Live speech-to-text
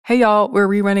Hey y'all, we're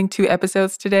rerunning 2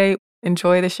 episodes today.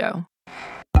 Enjoy the show.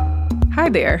 Hi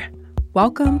there.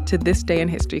 Welcome to This Day in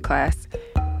History class,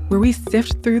 where we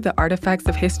sift through the artifacts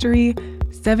of history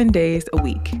 7 days a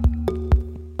week.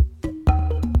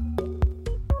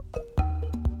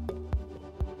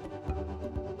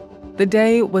 The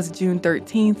day was June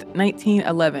 13th,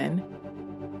 1911.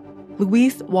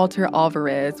 Luis Walter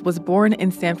Alvarez was born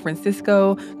in San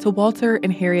Francisco to Walter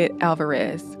and Harriet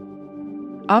Alvarez.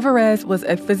 Alvarez was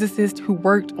a physicist who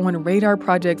worked on radar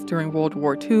projects during World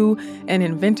War II, an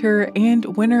inventor and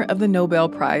winner of the Nobel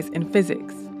Prize in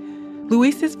Physics.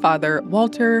 Luis's father,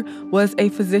 Walter, was a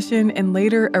physician and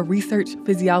later a research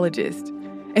physiologist,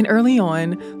 and early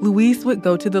on, Luis would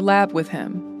go to the lab with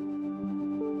him.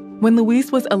 When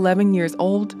Luis was 11 years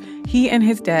old, he and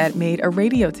his dad made a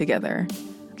radio together.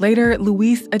 Later,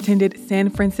 Luis attended San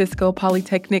Francisco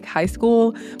Polytechnic High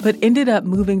School, but ended up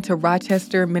moving to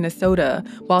Rochester, Minnesota,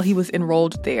 while he was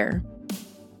enrolled there.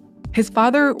 His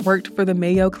father worked for the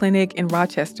Mayo Clinic in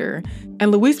Rochester,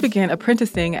 and Luis began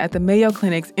apprenticing at the Mayo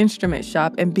Clinic's instrument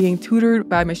shop and being tutored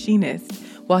by machinists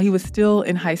while he was still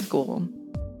in high school.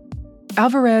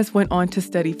 Alvarez went on to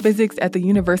study physics at the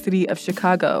University of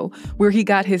Chicago, where he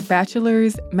got his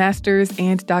bachelor's, master's,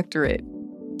 and doctorate.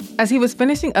 As he was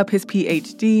finishing up his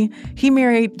PhD, he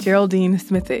married Geraldine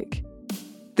Smithick.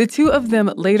 The two of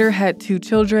them later had 2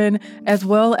 children, as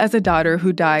well as a daughter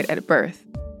who died at birth.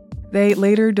 They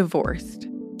later divorced.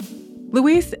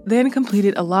 Luis then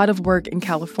completed a lot of work in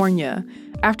California.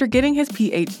 After getting his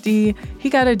PhD, he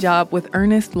got a job with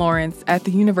Ernest Lawrence at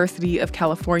the University of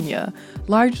California,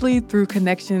 largely through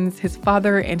connections his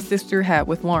father and sister had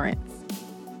with Lawrence.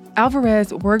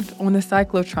 Alvarez worked on the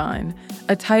cyclotron,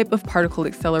 a type of particle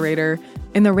accelerator,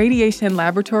 in the radiation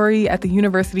laboratory at the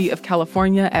University of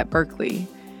California at Berkeley.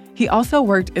 He also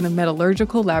worked in the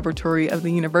metallurgical laboratory of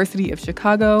the University of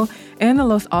Chicago and the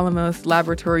Los Alamos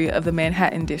laboratory of the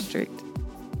Manhattan District.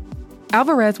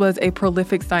 Alvarez was a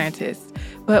prolific scientist,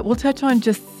 but we'll touch on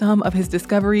just some of his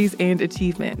discoveries and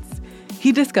achievements.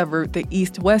 He discovered the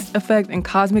east-west effect in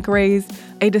cosmic rays,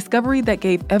 a discovery that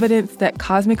gave evidence that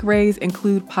cosmic rays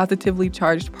include positively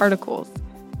charged particles.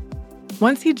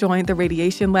 Once he joined the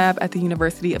radiation lab at the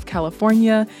University of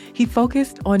California, he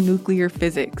focused on nuclear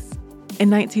physics. In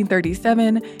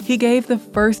 1937, he gave the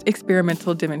first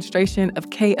experimental demonstration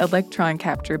of K-electron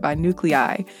capture by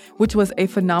nuclei, which was a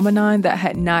phenomenon that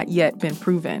had not yet been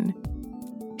proven.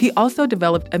 He also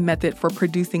developed a method for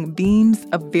producing beams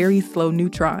of very slow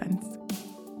neutrons.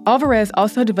 Alvarez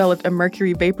also developed a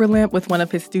mercury vapor lamp with one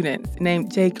of his students,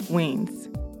 named Jake Wiens.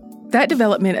 That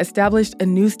development established a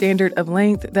new standard of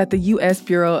length that the U.S.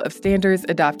 Bureau of Standards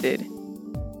adopted.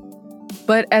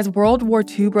 But as World War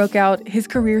II broke out, his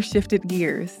career shifted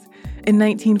gears. In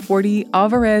 1940,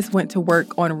 Alvarez went to work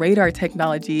on radar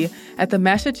technology at the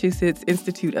Massachusetts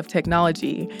Institute of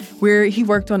Technology, where he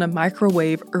worked on a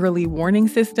microwave early warning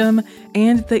system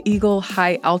and the Eagle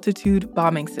high-altitude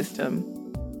bombing system.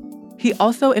 He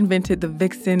also invented the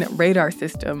Vixen radar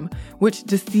system, which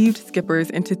deceived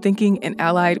skippers into thinking an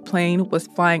Allied plane was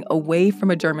flying away from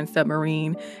a German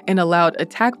submarine and allowed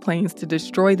attack planes to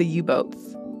destroy the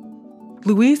U-boats.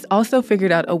 Luis also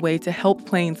figured out a way to help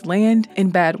planes land in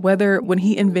bad weather when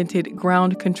he invented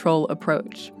ground control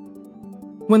approach.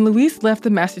 When Luis left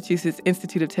the Massachusetts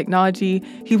Institute of Technology,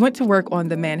 he went to work on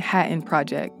the Manhattan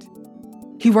Project.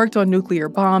 He worked on nuclear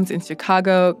bombs in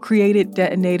Chicago, created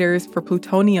detonators for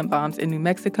plutonium bombs in New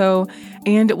Mexico,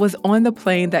 and was on the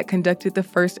plane that conducted the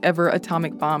first ever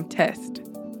atomic bomb test.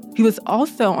 He was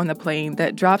also on the plane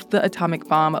that dropped the atomic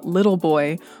bomb Little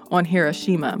Boy on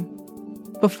Hiroshima.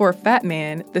 Before Fat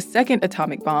Man, the second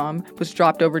atomic bomb, was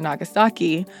dropped over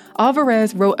Nagasaki,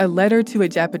 Alvarez wrote a letter to a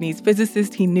Japanese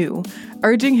physicist he knew,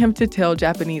 urging him to tell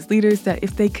Japanese leaders that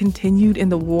if they continued in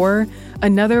the war,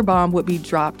 another bomb would be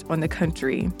dropped on the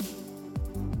country.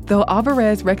 Though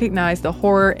Alvarez recognized the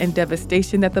horror and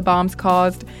devastation that the bombs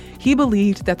caused, he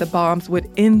believed that the bombs would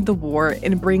end the war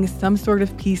and bring some sort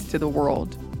of peace to the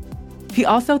world. He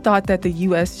also thought that the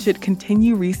U.S. should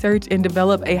continue research and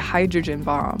develop a hydrogen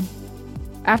bomb.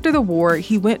 After the war,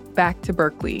 he went back to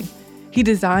Berkeley. He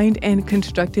designed and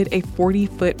constructed a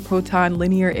 40-foot proton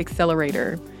linear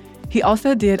accelerator. He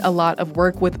also did a lot of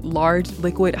work with large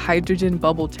liquid hydrogen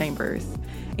bubble chambers,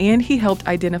 and he helped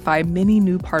identify many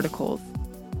new particles.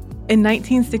 In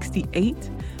 1968,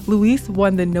 Luis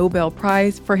won the Nobel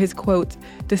Prize for his, quote,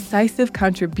 decisive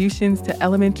contributions to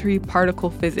elementary particle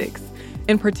physics,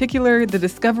 in particular the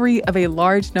discovery of a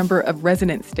large number of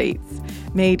resonance states,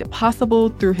 made possible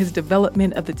through his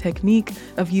development of the technique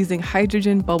of using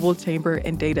hydrogen bubble chamber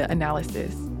and data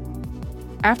analysis.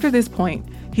 After this point,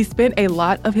 he spent a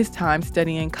lot of his time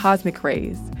studying cosmic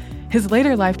rays, his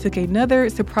later life took another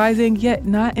surprising yet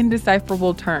not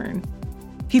indecipherable turn.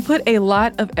 He put a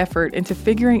lot of effort into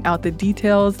figuring out the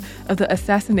details of the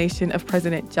assassination of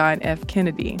President John F.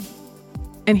 Kennedy.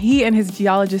 And he and his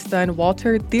geologist son,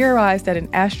 Walter, theorized that an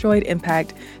asteroid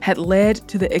impact had led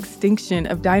to the extinction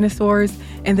of dinosaurs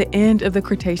and the end of the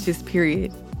Cretaceous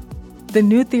period. The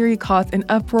new theory caused an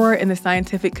uproar in the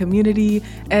scientific community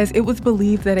as it was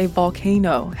believed that a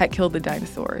volcano had killed the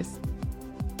dinosaurs.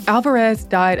 Alvarez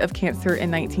died of cancer in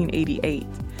 1988.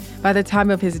 By the time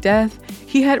of his death,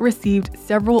 he had received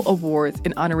several awards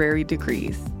and honorary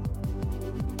degrees.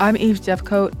 I'm Eve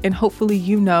Jeffcoat, and hopefully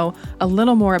you know a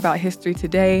little more about history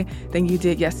today than you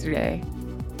did yesterday.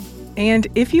 And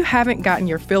if you haven't gotten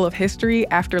your fill of history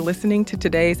after listening to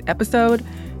today's episode,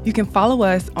 you can follow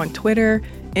us on Twitter,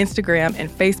 Instagram,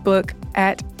 and Facebook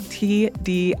at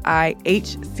TDIHC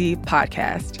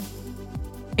Podcast.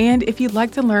 And if you'd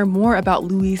like to learn more about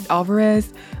Luis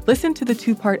Alvarez, listen to the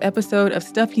 2-part episode of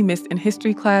Stuff You Missed in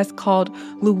History class called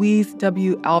Luis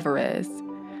W. Alvarez.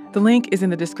 The link is in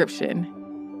the description.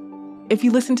 If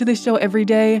you listen to this show every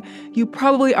day, you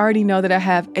probably already know that I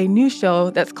have a new show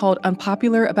that's called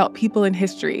Unpopular About People in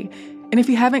History. And if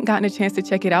you haven't gotten a chance to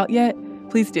check it out yet,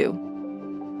 please do.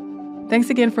 Thanks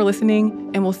again for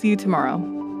listening, and we'll see you tomorrow.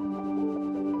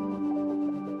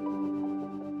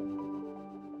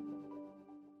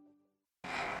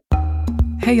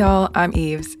 Hey y'all, I'm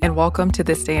Eves, and welcome to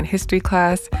This Day in History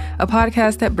class, a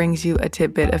podcast that brings you a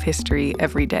tidbit of history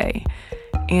every day.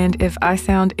 And if I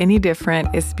sound any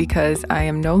different, it's because I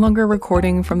am no longer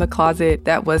recording from the closet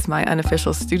that was my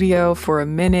unofficial studio for a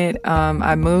minute.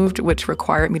 I moved, which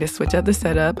required me to switch up the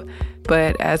setup.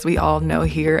 But as we all know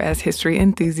here as history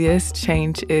enthusiasts,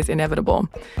 change is inevitable.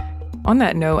 On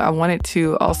that note, I wanted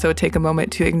to also take a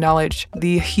moment to acknowledge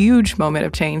the huge moment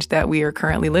of change that we are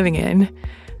currently living in.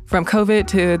 From COVID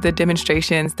to the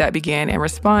demonstrations that began in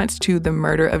response to the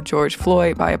murder of George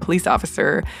Floyd by a police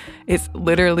officer, it's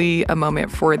literally a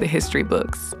moment for the history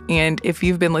books. And if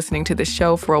you've been listening to this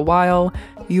show for a while,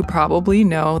 you probably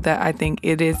know that I think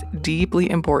it is deeply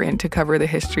important to cover the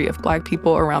history of Black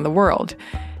people around the world.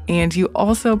 And you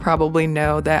also probably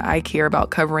know that I care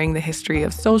about covering the history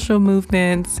of social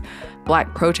movements,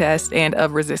 Black protests, and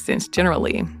of resistance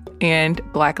generally. And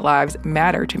Black lives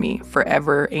matter to me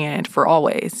forever and for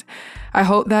always. I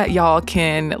hope that y'all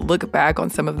can look back on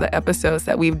some of the episodes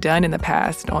that we've done in the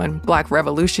past on Black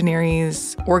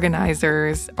revolutionaries,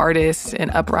 organizers, artists, and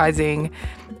uprising,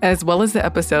 as well as the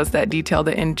episodes that detail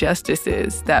the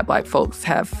injustices that Black folks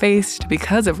have faced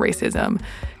because of racism,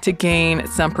 to gain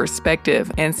some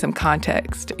perspective and some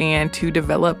context and to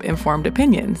develop informed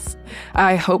opinions.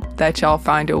 I hope that y'all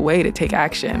find a way to take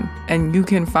action, and you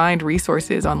can find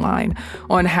resources online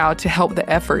on how to help the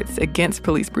efforts against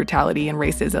police brutality and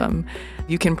racism.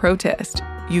 You can protest.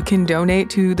 You can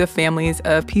donate to the families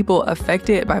of people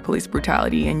affected by police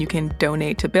brutality, and you can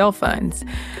donate to bail funds.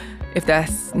 If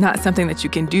that's not something that you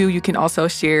can do, you can also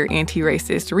share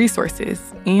anti-racist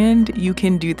resources. And you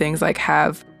can do things like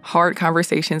have hard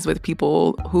conversations with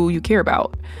people who you care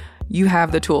about. You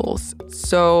have the tools.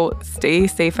 So stay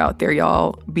safe out there,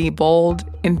 y'all. Be bold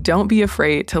and don't be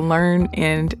afraid to learn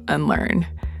and unlearn.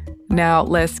 Now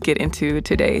let's get into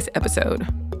today's episode.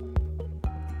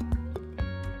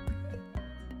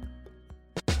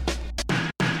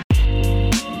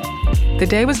 The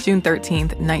day was June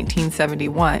 13th,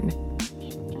 1971.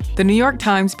 The New York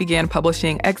Times began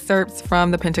publishing excerpts from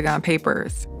the Pentagon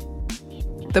Papers.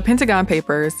 The Pentagon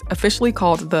Papers, officially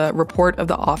called the Report of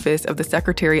the Office of the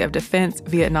Secretary of Defense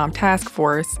Vietnam Task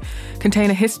Force,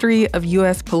 contain a history of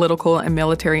U.S. political and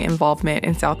military involvement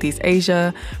in Southeast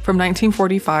Asia from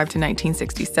 1945 to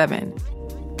 1967.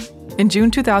 In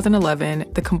June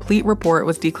 2011, the complete report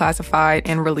was declassified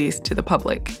and released to the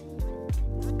public.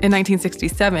 In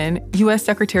 1967, U.S.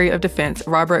 Secretary of Defense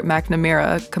Robert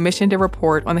McNamara commissioned a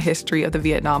report on the history of the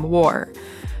Vietnam War.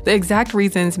 The exact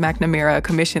reasons McNamara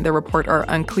commissioned the report are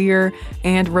unclear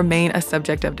and remain a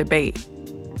subject of debate.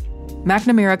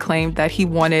 McNamara claimed that he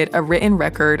wanted a written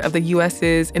record of the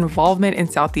U.S.'s involvement in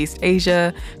Southeast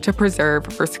Asia to preserve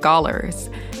for scholars.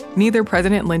 Neither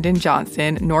President Lyndon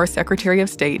Johnson nor Secretary of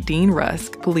State Dean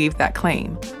Rusk believed that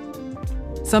claim.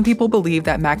 Some people believe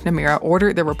that McNamara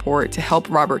ordered the report to help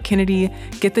Robert Kennedy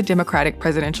get the Democratic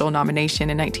presidential nomination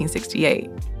in 1968.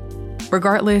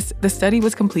 Regardless, the study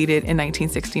was completed in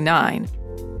 1969.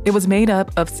 It was made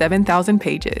up of 7,000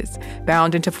 pages,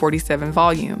 bound into 47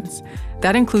 volumes.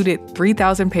 That included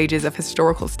 3,000 pages of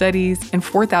historical studies and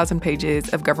 4,000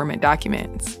 pages of government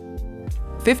documents.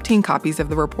 15 copies of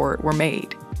the report were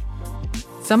made.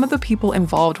 Some of the people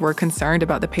involved were concerned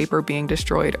about the paper being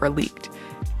destroyed or leaked.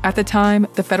 At the time,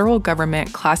 the federal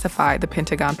government classified the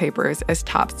Pentagon Papers as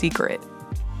top secret.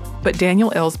 But Daniel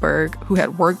Ellsberg, who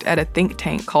had worked at a think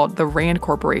tank called the Rand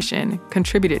Corporation,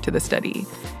 contributed to the study.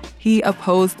 He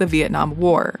opposed the Vietnam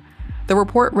War. The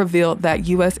report revealed that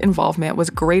U.S. involvement was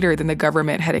greater than the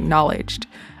government had acknowledged.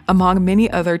 Among many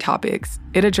other topics,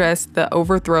 it addressed the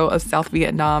overthrow of South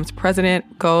Vietnam's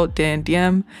president, Ngo Dinh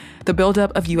Diem, the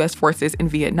buildup of U.S. forces in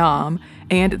Vietnam,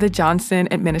 and the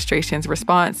Johnson administration's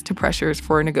response to pressures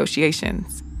for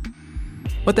negotiations.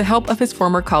 With the help of his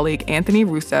former colleague Anthony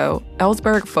Russo,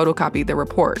 Ellsberg photocopied the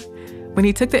report. When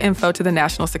he took the info to the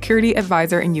National Security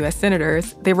Advisor and U.S.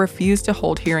 senators, they refused to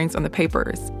hold hearings on the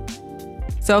papers.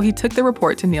 So he took the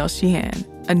report to Neil Sheehan,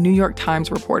 a New York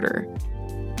Times reporter.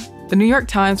 The New York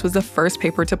Times was the first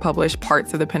paper to publish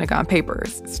parts of the Pentagon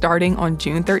Papers, starting on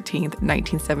June 13,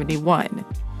 1971.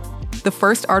 The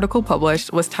first article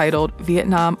published was titled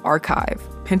Vietnam Archive: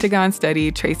 Pentagon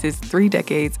Study Traces 3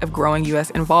 Decades of Growing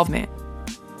U.S. Involvement.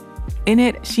 In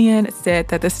it, Sheehan said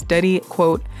that the study,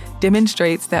 quote,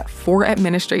 demonstrates that 4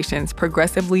 administrations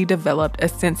progressively developed a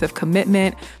sense of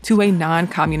commitment to a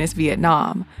non-communist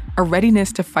Vietnam, a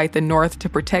readiness to fight the North to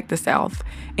protect the South,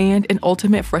 and an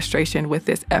ultimate frustration with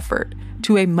this effort,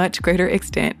 to a much greater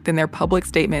extent than their public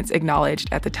statements acknowledged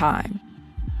at the time.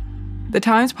 The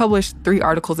Times published 3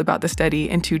 articles about the study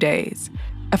in 2 days.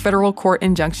 A federal court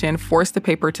injunction forced the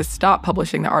paper to stop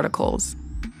publishing the articles.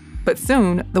 But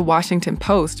soon, the Washington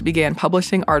Post began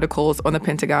publishing articles on the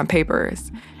Pentagon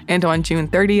Papers. And on June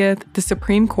 30th, the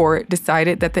Supreme Court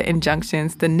decided that the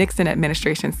injunctions the Nixon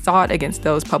administration sought against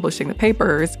those publishing the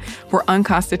papers were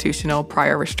unconstitutional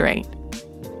prior restraint.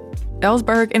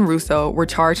 Ellsberg and Russo were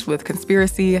charged with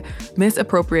conspiracy,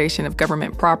 misappropriation of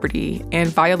government property, and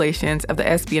violations of the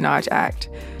Espionage Act.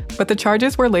 But the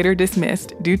charges were later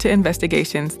dismissed due to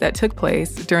investigations that took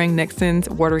place during Nixon's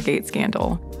Watergate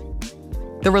scandal.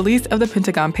 The release of the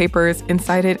Pentagon Papers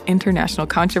incited international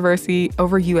controversy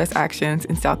over U.S. actions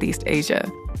in Southeast Asia.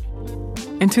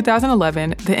 In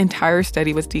 2011, the entire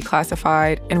study was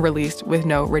declassified and released with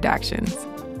no redactions.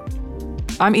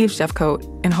 I'm Eve Jeffcoat,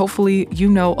 and hopefully you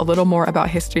know a little more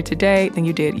about history today than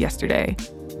you did yesterday.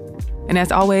 And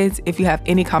as always, if you have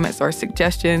any comments or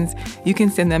suggestions, you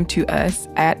can send them to us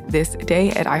at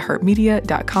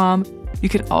thisday@iheartmedia.com. You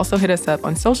can also hit us up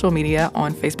on social media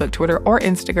on Facebook, Twitter, or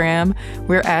Instagram.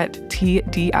 We're at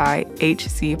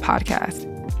TDIHC Podcast.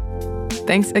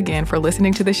 Thanks again for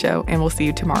listening to the show, and we'll see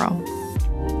you tomorrow.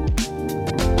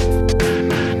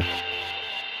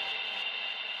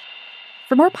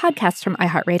 For more podcasts from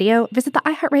iHeartRadio, visit the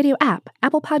iHeartRadio app,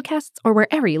 Apple Podcasts, or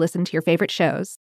wherever you listen to your favorite shows.